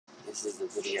This is a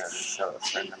video to show a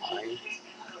friend of mine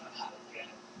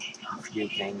a few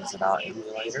things about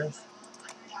emulators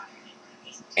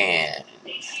and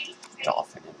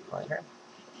Dolphin emulator.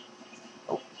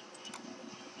 Oh,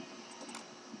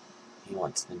 he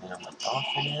wants to know what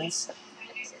Dolphin is.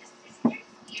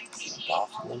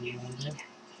 Dolphin emulator.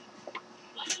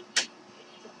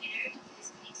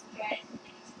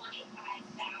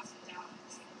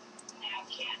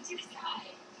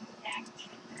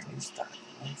 These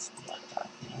documents, more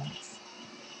documents.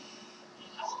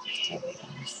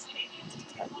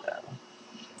 Nintendo.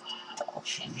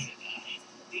 Dolphin.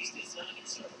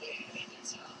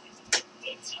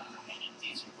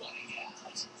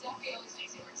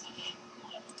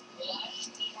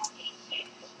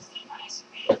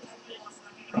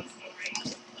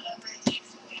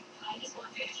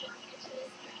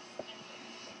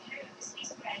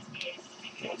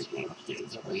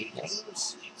 Wii games. Let's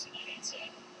see.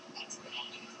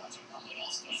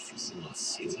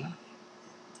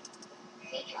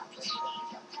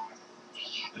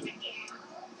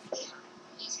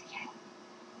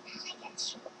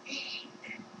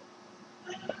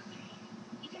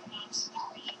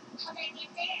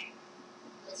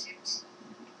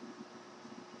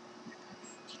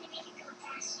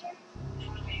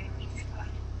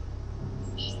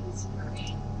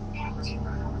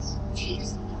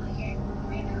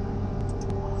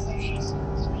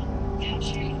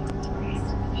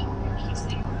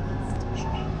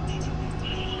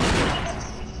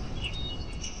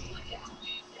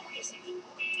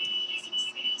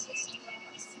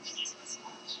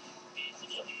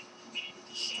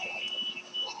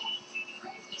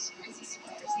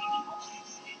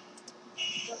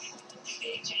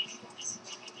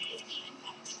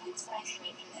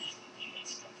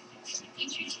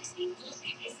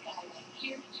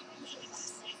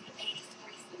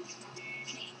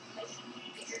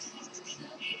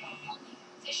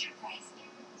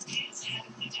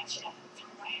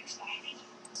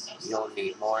 You'll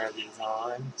need more of these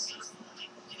on.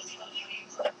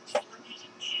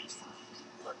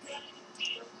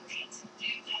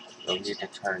 You'll need to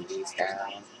turn these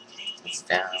down. It's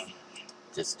down.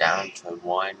 Just down to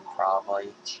 1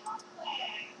 probably.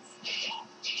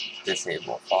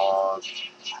 Disable fog.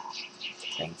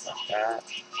 Things like that.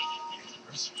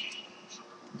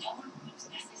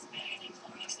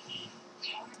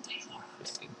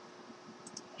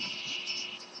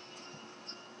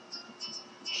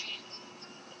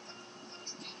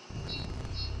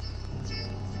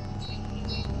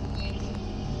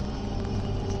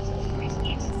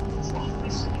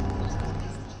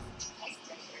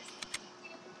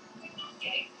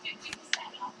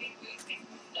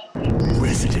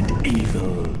 Resident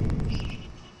Evil.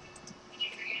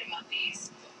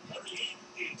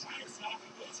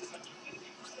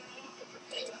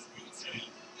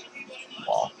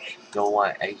 Well, you'll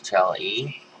want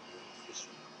HLE,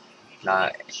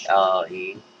 not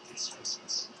LE.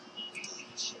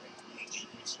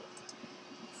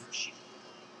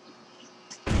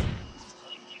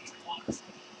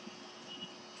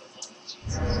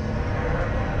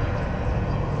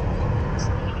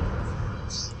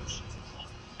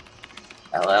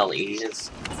 LLE is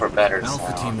for better sound.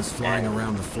 Alpha team is flying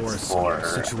around the forest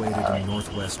situated in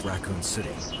northwest Raccoon City,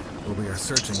 where we are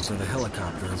searching for the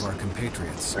helicopter of our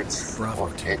compatriots, Bravo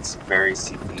team, it's very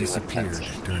who disappeared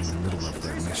during the middle of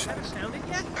their mission.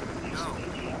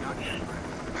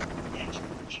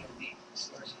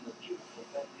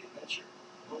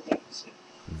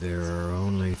 There are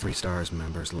only 3 STARS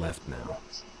members left now.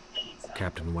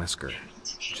 Captain Wesker,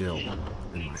 Jill,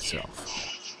 and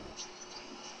myself.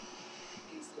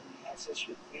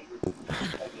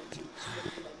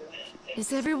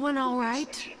 Is everyone all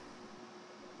right?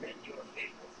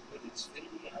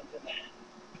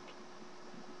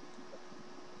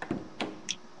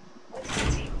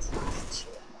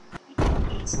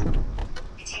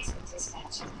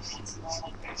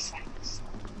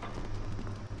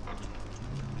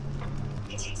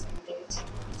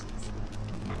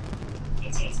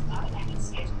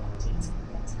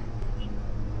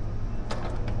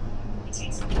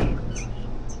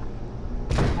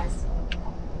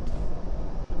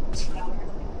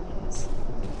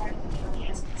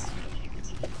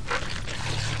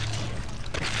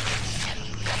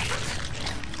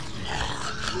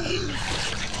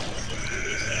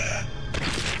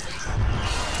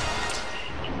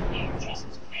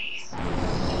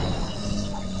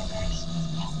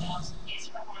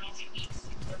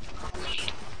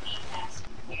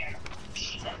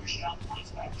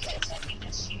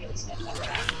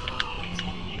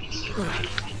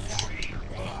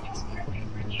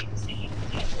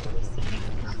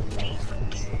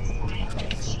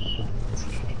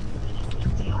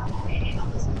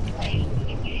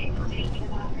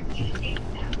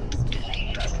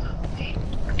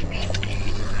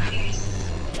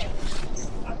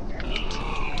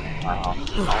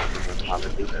 how to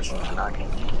do this tonight.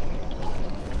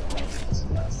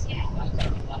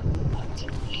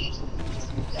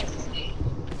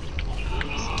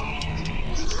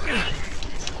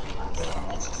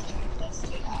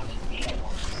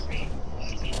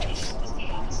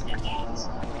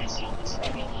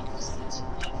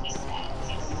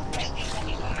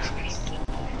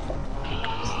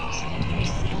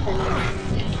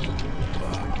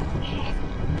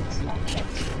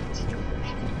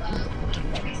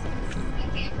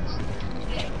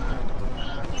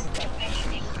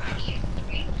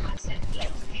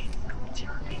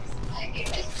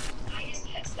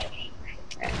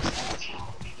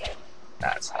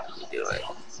 That's how you do it.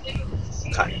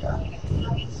 Kinda.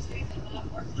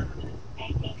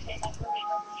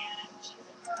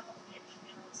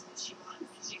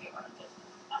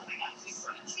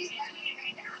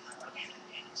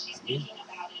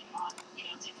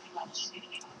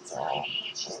 So,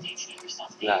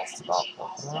 you asked about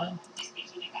Pokemon?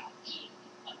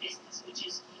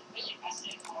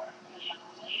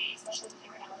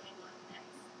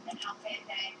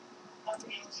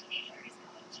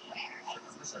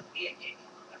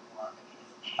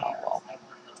 Oh well,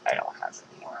 I don't have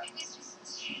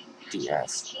any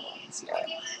DS ones yet.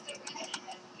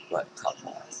 But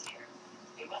couple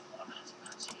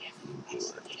you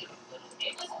would.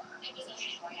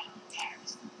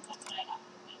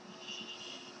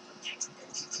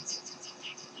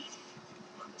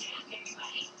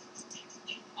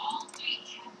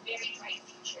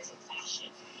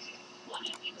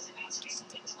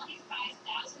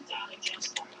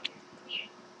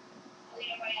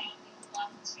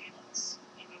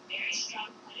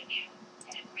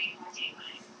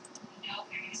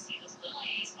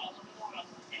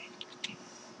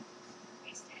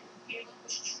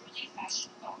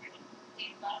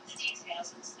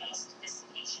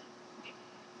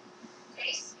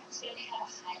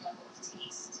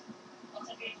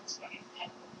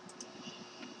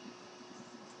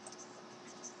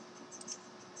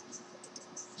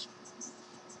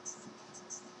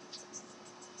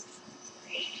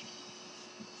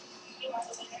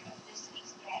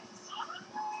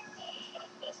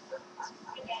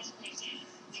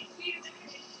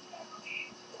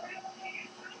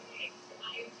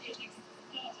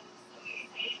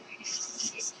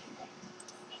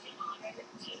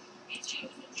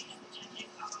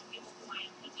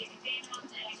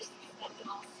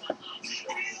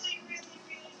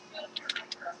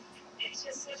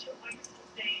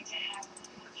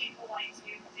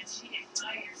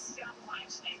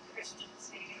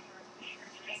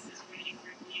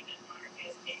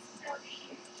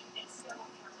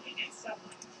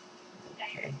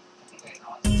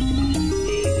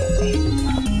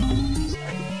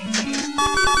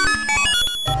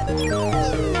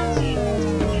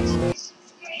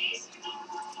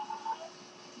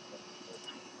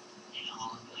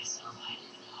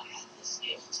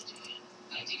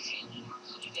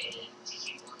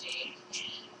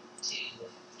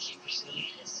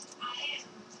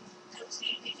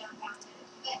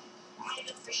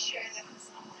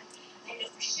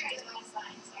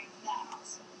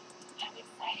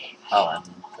 Oh, I'm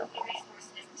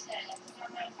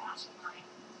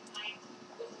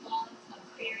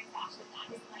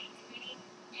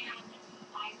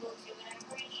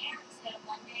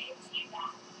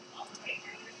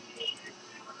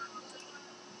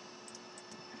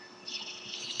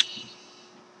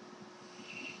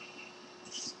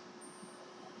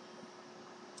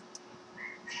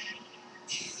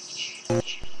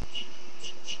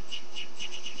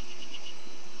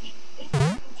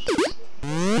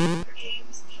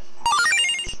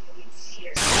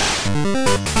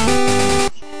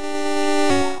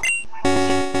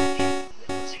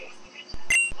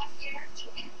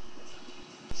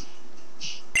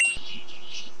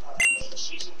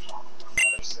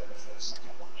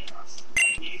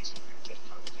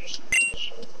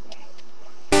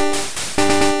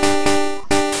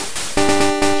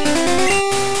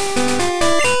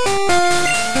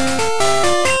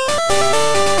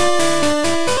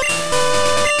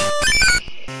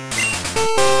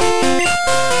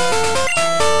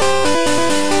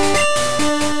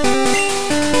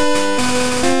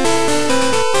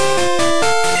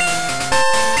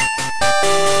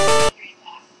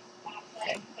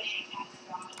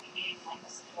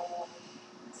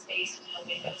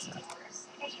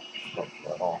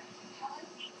little.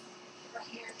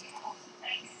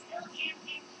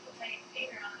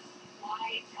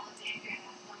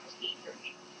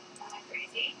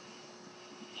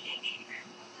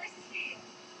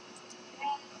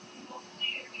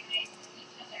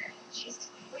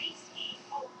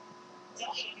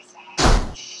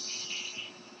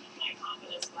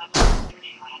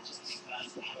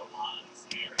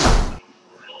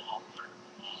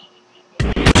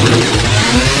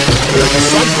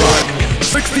 Sunblock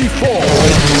 64.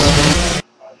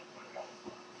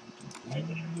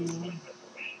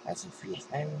 Has a few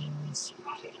things.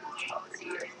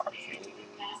 Arcade,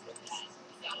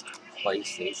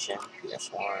 PlayStation,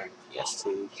 PS1, PS2,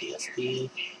 PSP.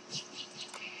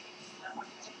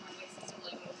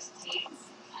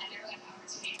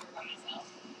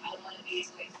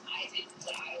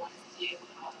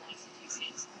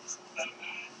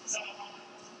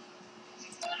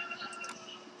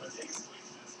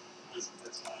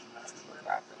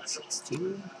 Rapid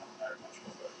 16.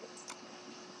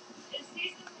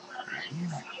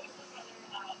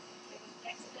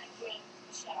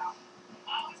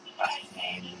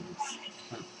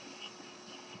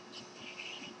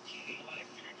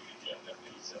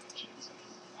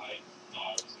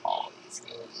 All these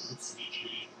games.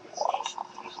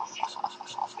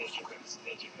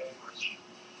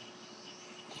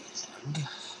 And,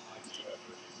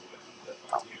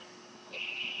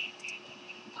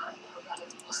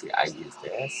 see, I use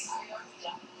this.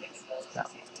 That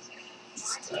one.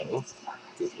 So,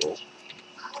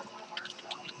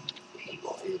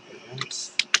 Google events.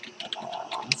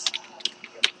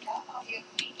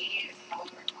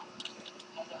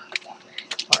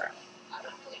 Alright.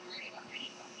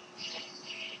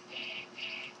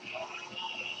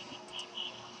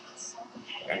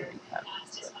 There we have it.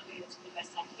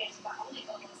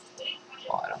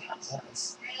 Well, I don't have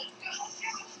this.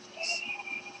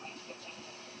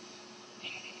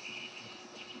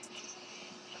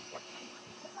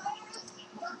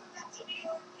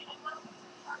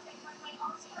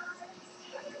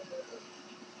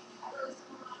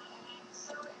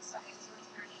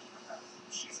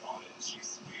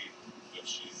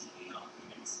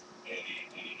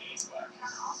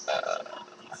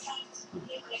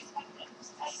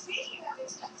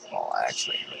 Well, I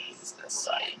actually use this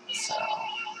site, so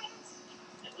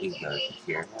you can go to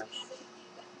here,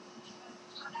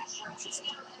 just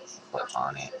click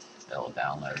on it, it'll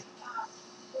download.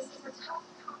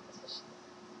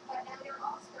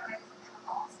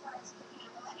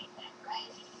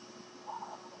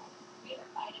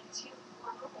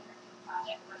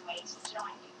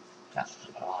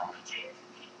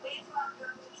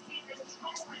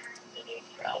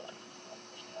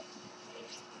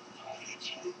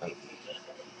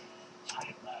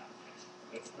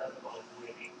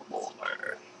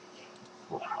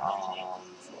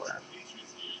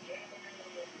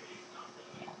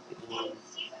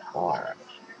 Or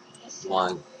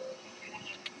one.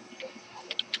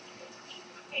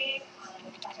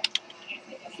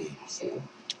 Same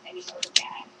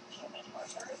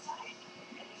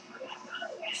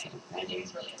thing,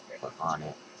 click on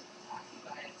it,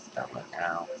 download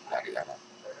now, yada yada.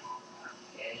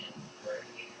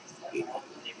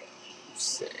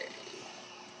 Say,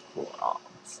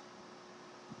 forums.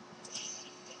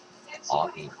 All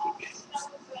GameCube games.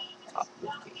 Top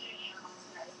 50.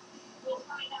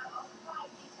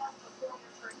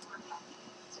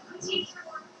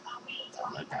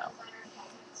 Download now.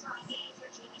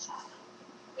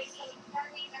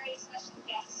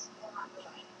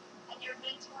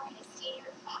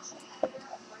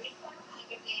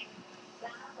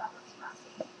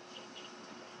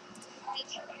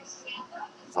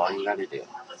 That's all you gotta do.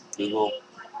 Google,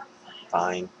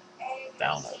 find,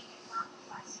 download.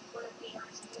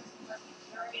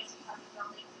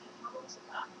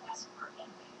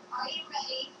 Are you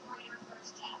ready for your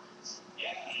first challenge?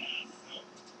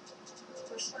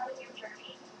 We're starting your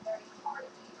journey to the very heart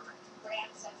of New York,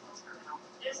 Grand Central Terminal.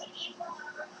 There's an equal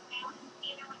number of male and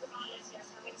female employees here,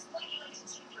 so I'm explaining it into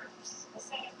two groups. A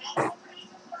set of men will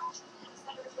produce a collection, and a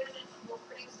set of women will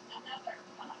produce another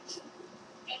collection.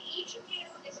 And each of you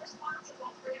is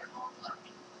responsible for your own look.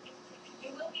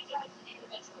 You will be judged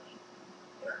individually.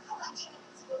 Your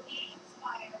collections will be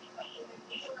inspired by either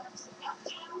New York's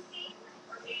uptown scene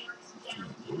or New York's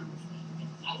downtown scene.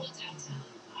 I want downtown.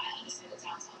 I understand the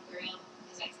downtown grill,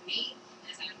 because that's me,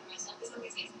 and it's not for myself, because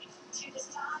always takes me. To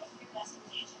decide your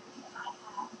destination, I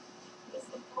have this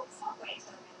simple subway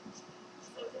token.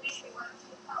 So the mission works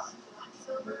with color. You want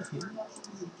silver or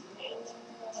gold?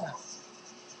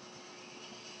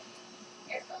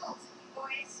 Earphones,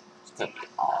 boys. It's gonna be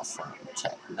awesome.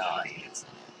 Check 9, isn't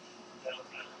it?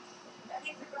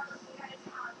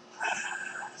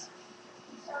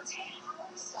 So take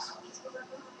our style to look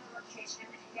on your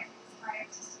location and get inspired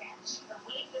to sketch. The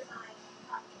lead design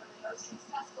comes from the most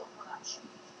successful collection,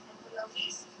 and for the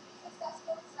least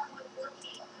successful, someone will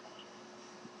be eliminated.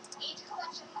 Each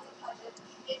collection has a budget of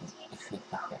 $15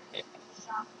 to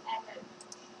shop and move.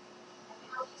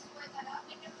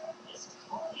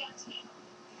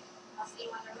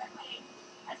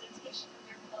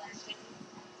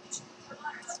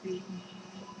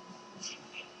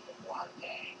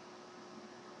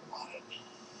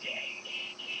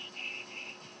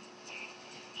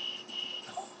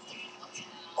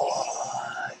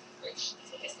 Rich,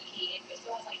 sophisticated, but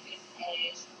still has like this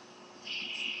edge.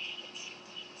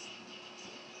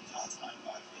 Downtime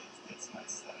vibe, it's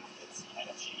nice that it's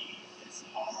edgy, it's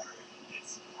hard,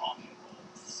 it's rock and roll.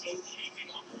 So crazy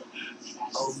number and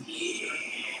oh yeah.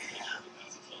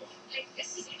 Like this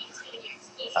is I'm telling you,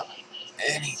 it's like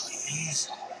anyways.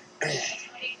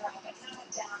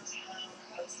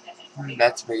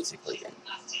 That's basically it.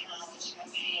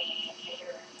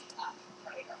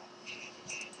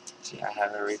 See, I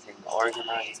have everything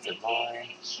organized in line.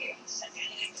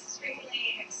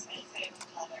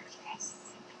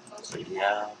 So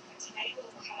yeah.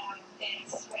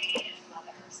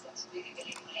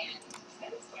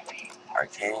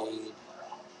 Arcade.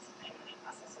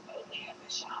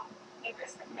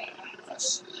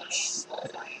 This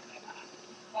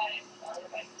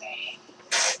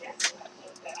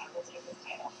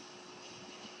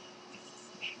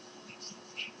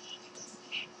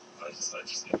is I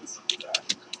just think it's something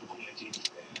that community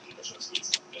and the trust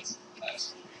is that's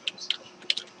absolutely the most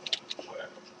comfortable where at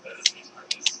the same time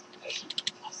is edgy.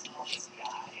 I saw this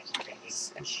guy talking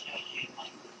this and she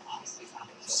like honestly found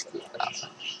it so good. I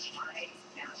love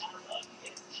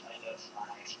it kind of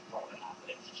like growing up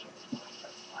in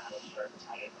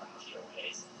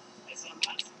ways. And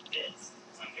sometimes this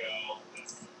one girl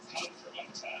is coming from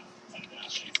uptown and now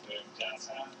she's moved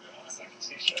downtown. It's like a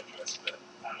t-shirt dress, but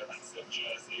kind of like silk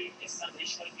jersey. If somebody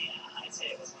showed me, I'd say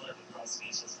it was one of the girls'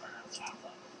 speeches for her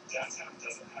tablet. Downtown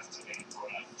doesn't have to be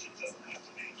rough. It doesn't have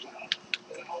to be fun.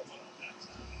 There's a whole world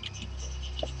downtown.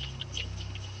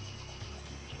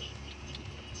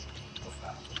 What's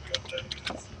that? We got 30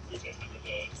 minutes. We did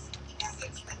 $100. That's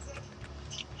expensive.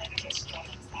 I think it's that.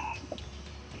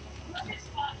 It's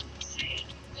fun.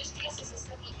 This dress is a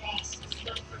simple dress. It's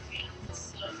still for fans. It's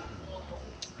still for cool.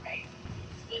 It's great.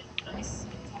 It's nice.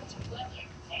 Touch of leather.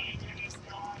 20 minutes,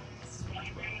 guys.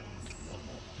 20 minutes.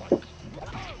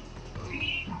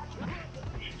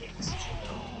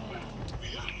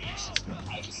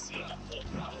 I just see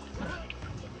it.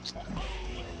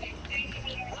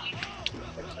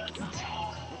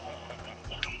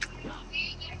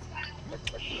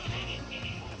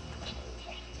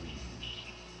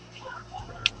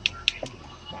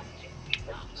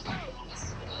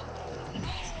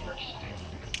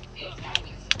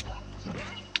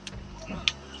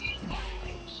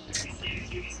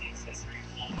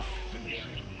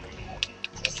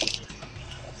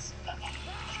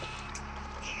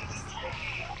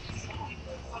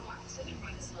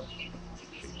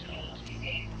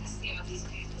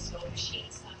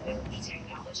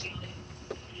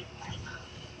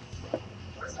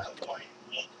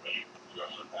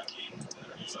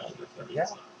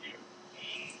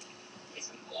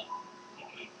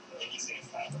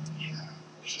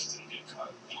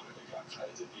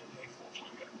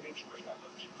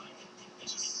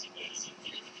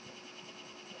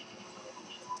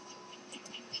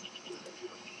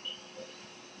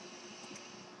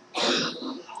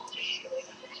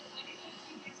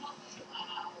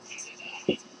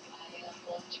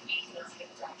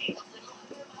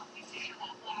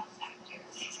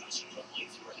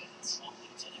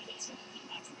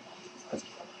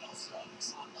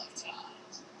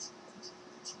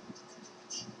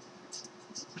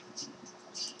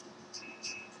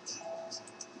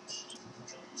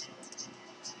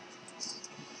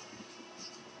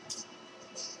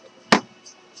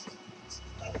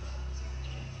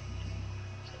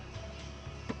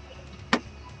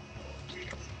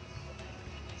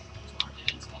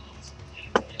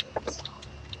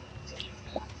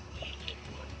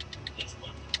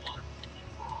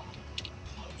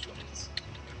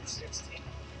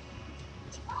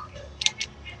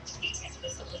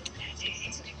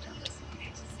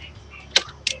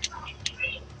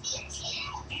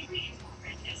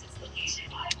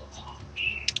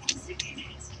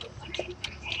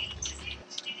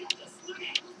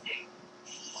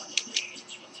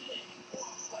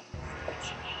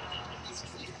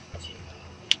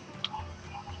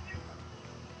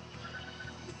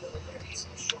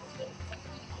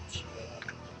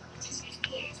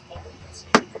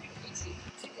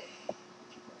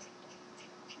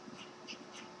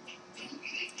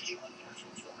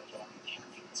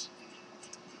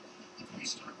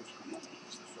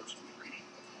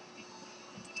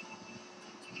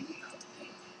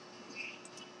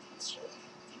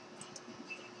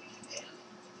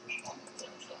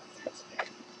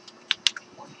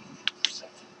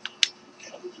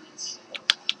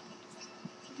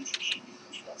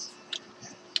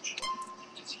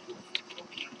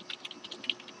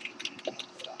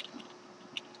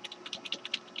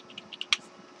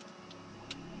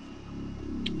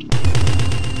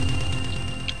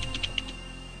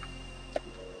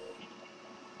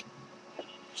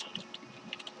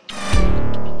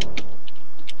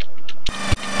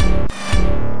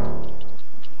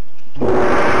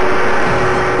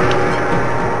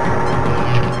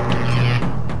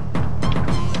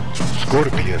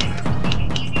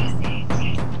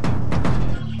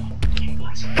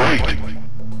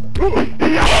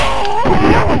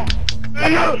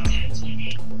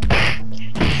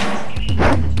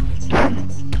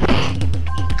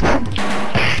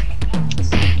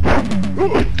 Liu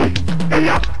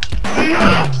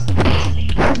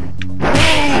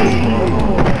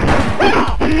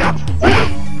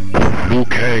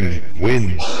Kang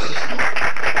wins.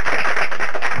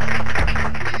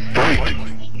 Fight!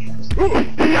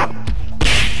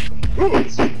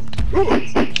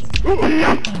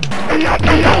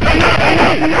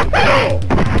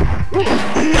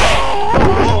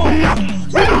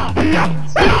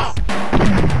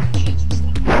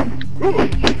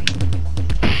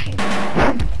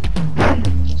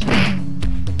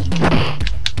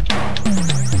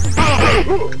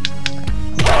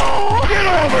 Get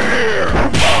over here!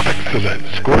 Excellent.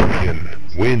 Scorpion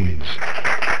wins.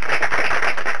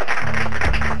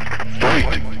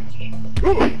 Fight!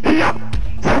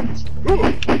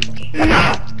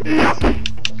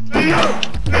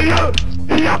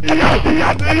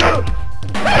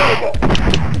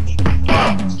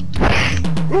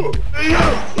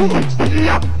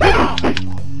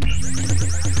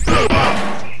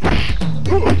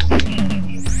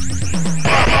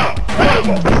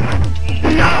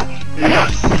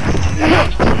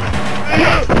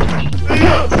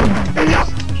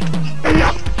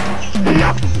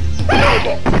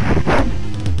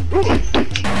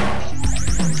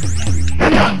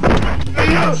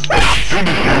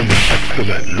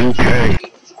 Excellent. Liu Kang.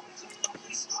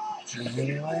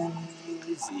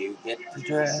 Anyways, you get the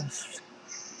drift.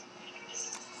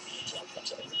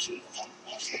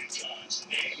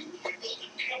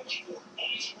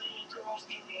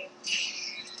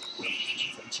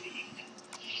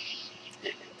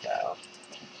 Here you go.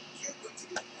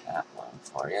 That one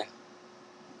for you.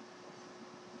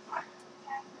 I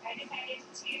decided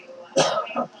to wear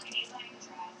a line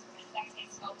dress with a sexy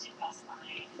sculpted bust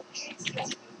line. It's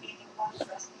supposed to be the one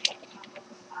dress to get combo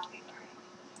with Bobby Burke.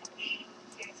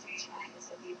 It's 3 times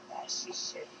a week that she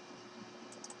should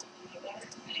be better.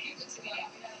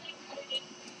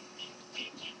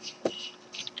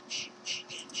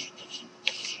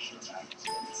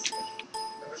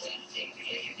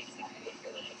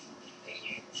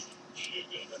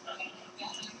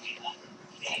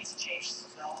 Things changed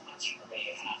so much for me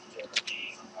after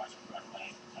being on Project Runway.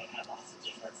 I had lots of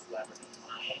different celebrity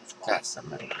clients. Got some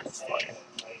memories for you.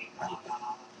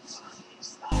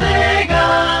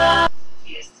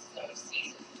 He is so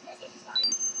seasoned as a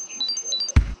designer.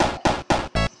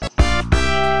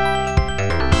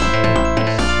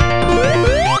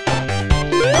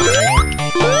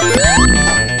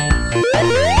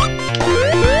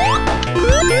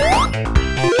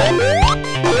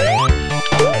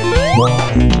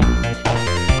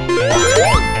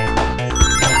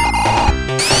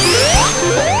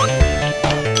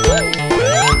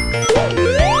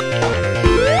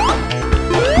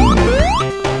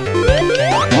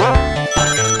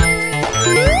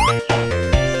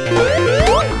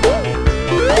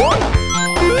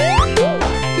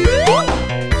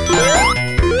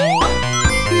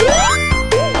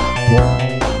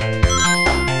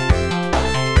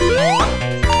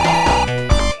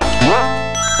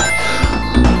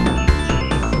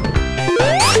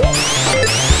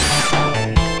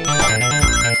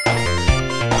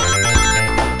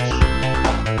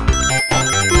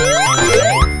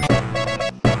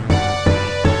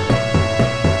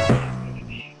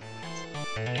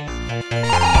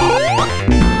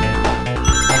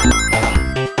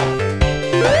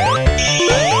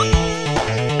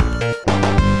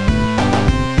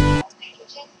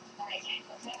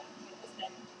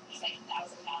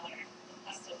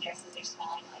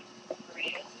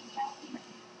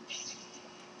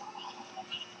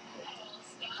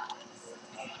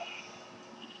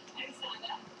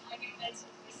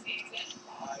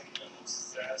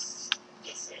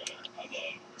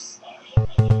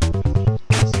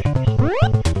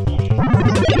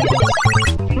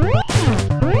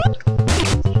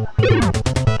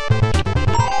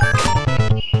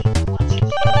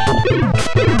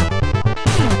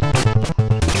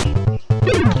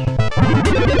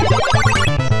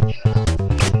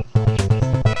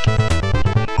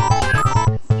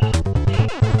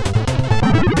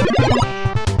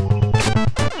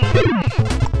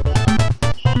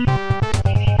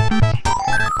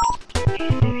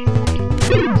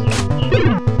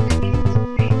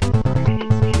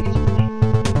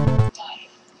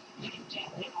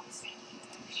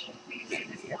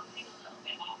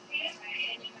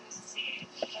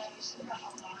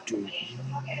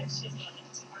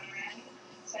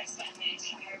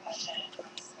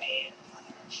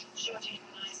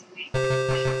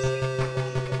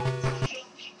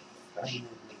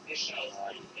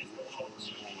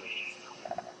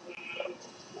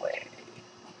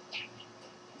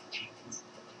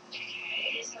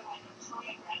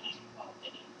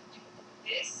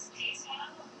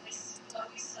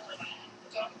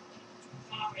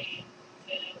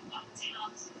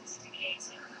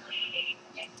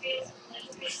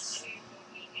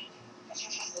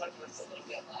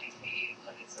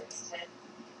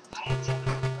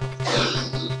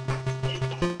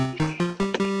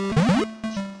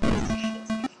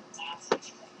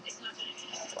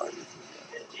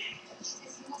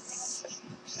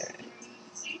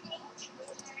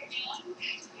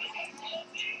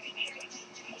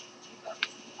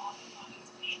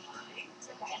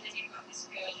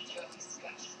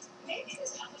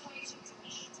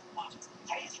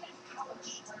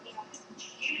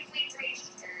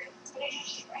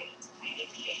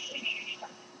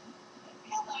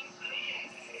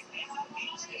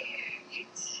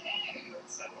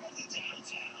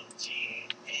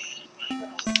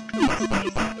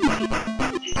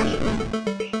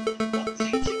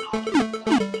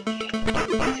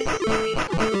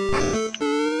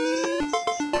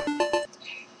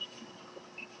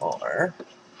 Or,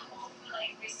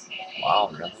 wow,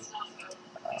 really?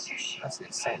 I was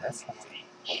gonna say, that's not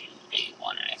the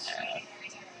one I have.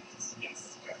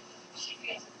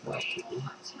 Well,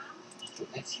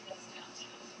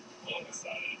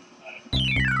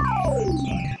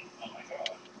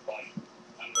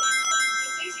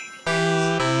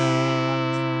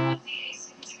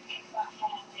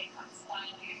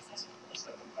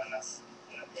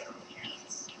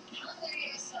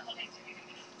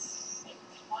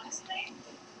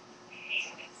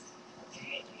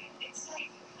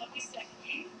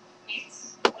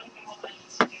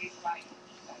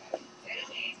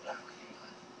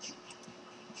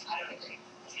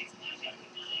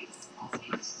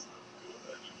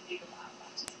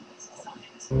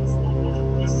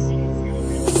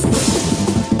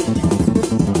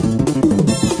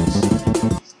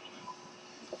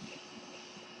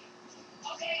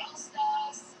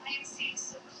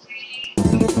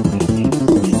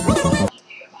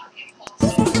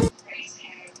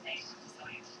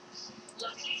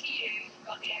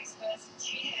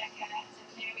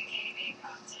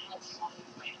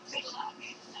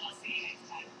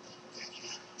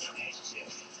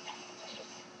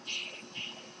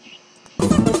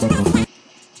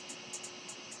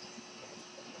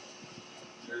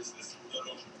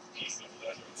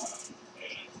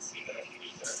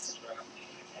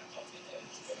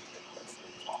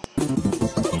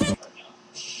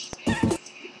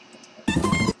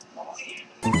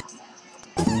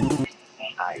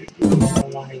 I don't know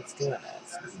why it's doing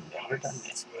this. I've never done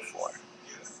this before.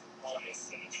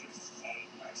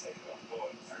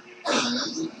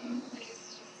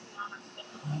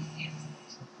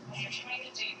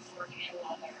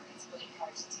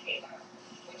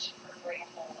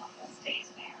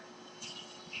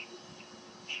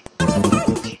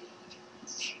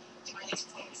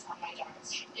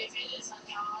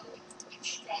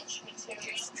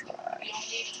 Let's try.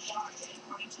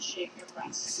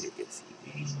 See if it's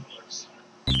even.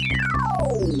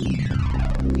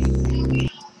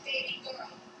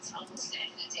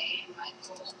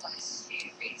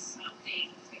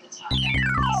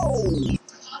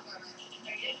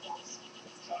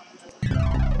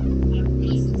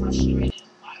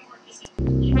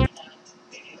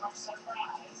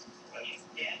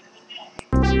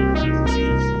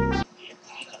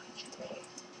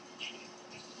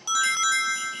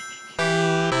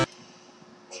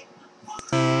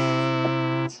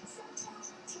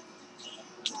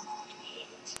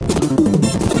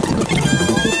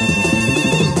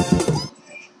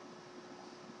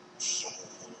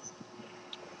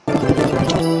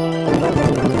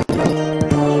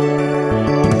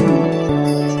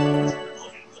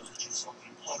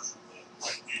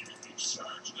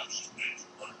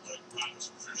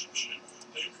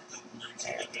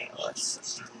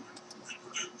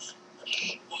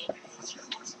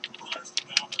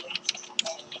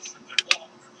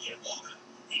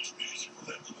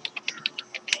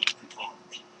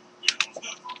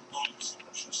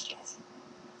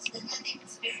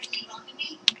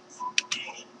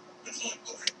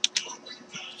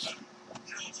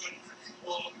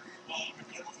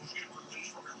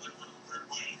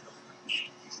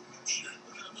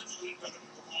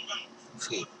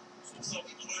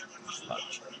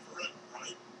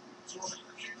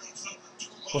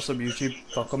 What's up YouTube,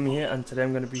 Falcon here, and today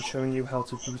I'm going to be showing you how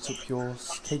to boot up your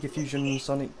Sega Fusion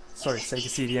Sega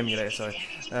CD emulator.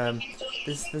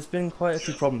 There's been quite a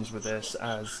few problems with this,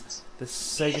 as the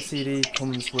Sega CD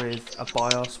comes with a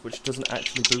BIOS which doesn't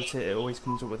actually boot it. It always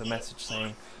comes up with a message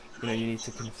saying, you know, you need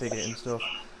to configure it and stuff.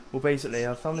 Well, basically,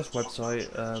 I found this website,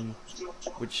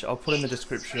 which I'll put in the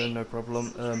description, no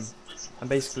problem. And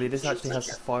basically, this actually has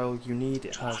the file you need.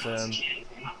 It has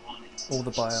all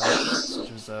the BIOS,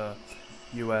 such as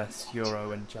US,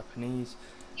 Euro, and Japanese.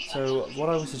 So what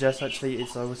I would suggest actually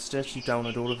is you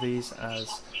download all of these,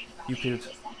 as you could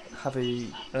have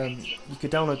you could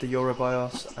download the Euro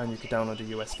BIOS and you could download a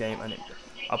US game, and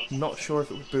I'm not sure if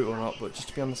it would boot or not, but just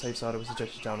to be on the safe side, I would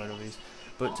suggest you download all these.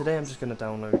 But today I'm just going to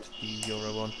download the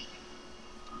Euro one.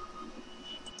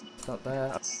 Start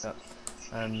there,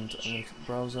 and I'm going to click the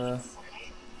browser,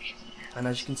 and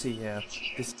as you can see here,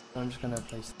 I'm just going to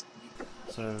place.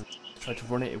 So try to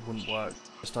run it, it wouldn't work.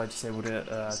 Just I disabled it,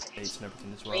 dates and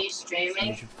everything as well.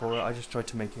 Before it, I just tried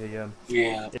to make a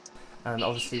and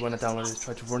obviously when I downloaded it,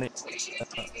 tried to run it.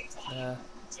 There,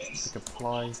 click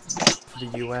apply. For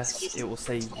the US, it will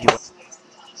say US.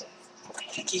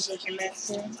 Did you take your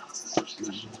medicine?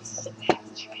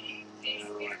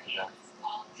 that.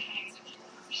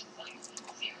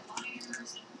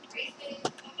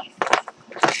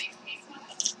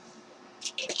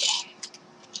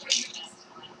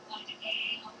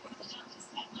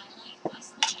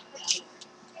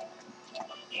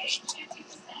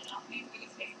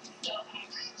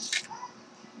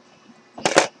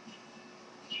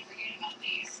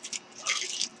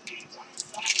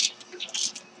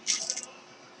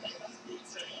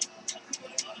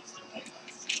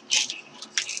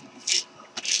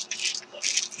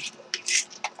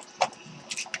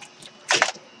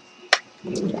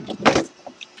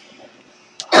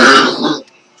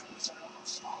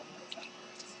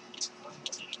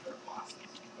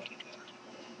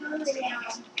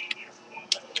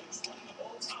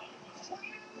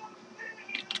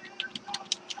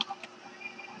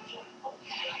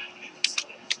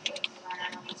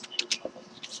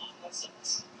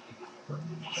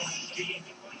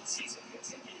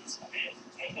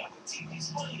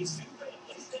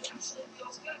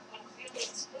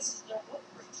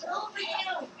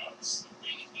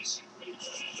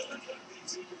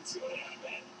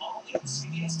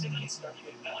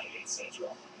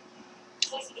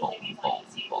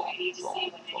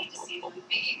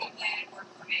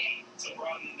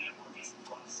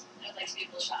 I'd like to be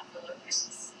able to shop for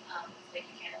locations like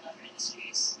you can in other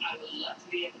industries. I would love to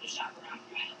be able to shop around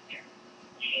for my healthcare.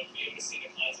 You know, be able to see the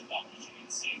kinds of doctors you need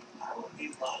to see. I would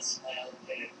be lost in my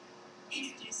healthcare.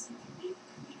 Introducing the new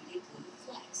Community Blue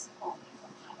Flex, only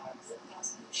from our Blue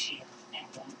Cross Blue Shield, and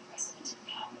unprecedented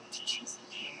power to choose the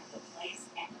care, the place,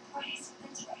 and the price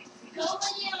that's right for you. Go,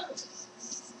 William!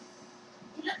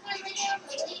 You look really young,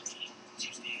 Lily.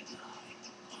 Tuesday at 9,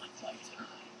 on Flight 9.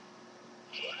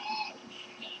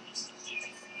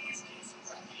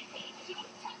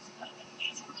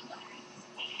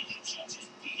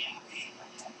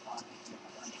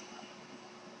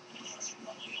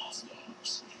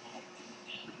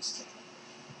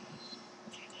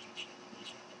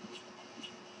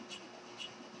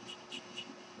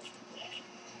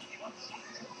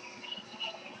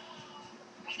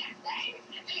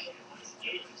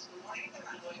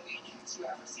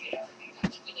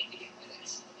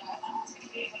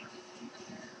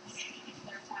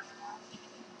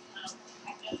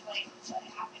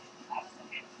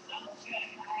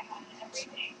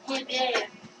 Hey babe,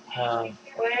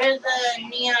 where are the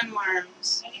neon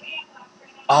worms?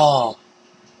 Oh,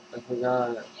 I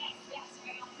forgot.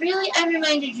 Really? I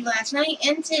reminded you last night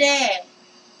and today.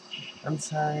 I'm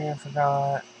sorry, I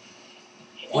forgot.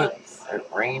 What? It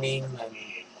raining and...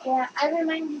 Yeah, I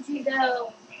reminded you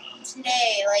though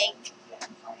today, like...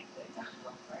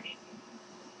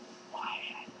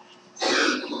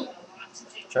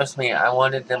 Trust me, I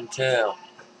wanted them too.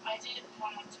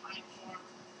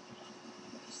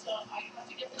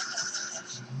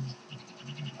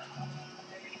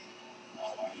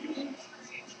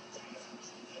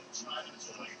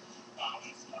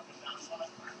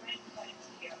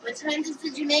 What time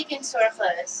did you make in store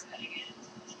close?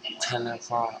 10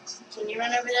 o'clock. Can you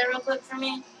run over there real quick for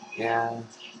me? Yeah.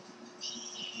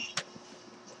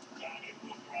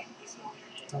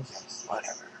 Okay,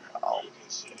 whatever. Oh.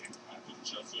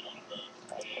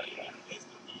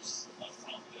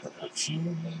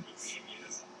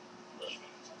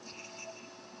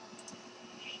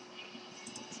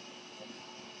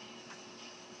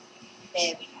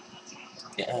 Babe,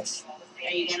 Yes.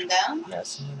 are you gonna go?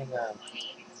 Yes, I'm gonna go.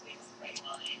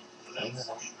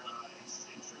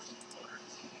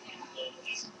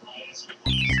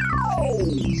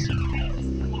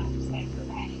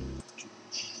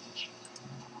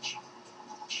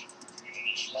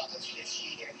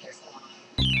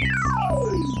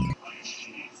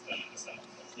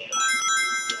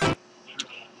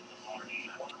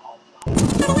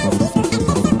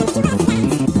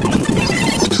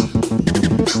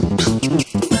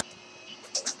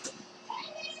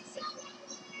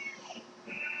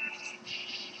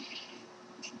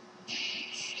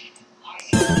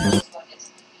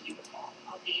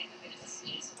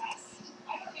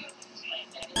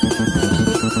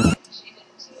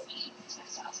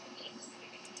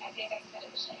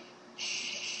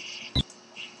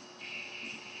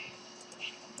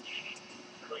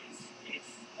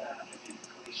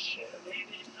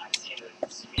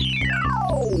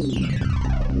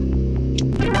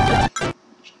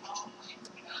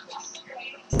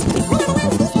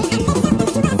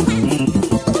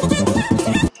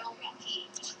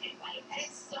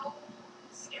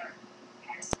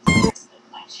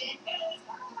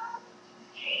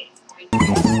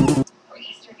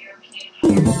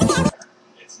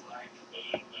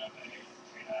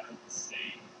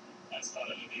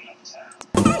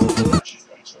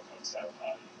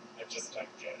 just don't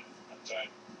get it. I don't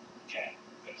get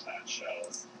the cloud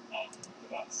shells on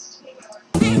the bus.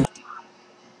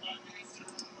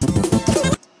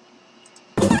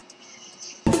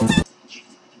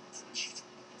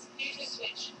 You just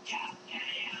switch.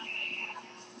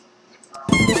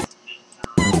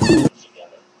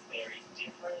 Together. Very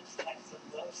different types of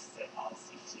looks that all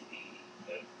seem to be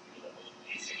the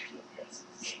basic appearances.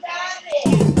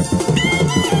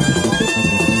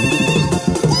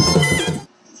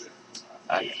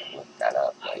 I can look that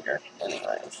up later.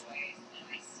 Anyways.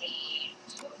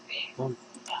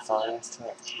 Science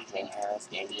Tech, Dreamhouse,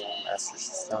 Game Master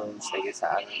System, Sega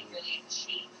Saturn.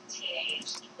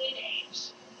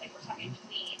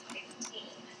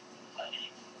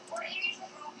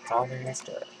 All there is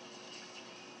to it.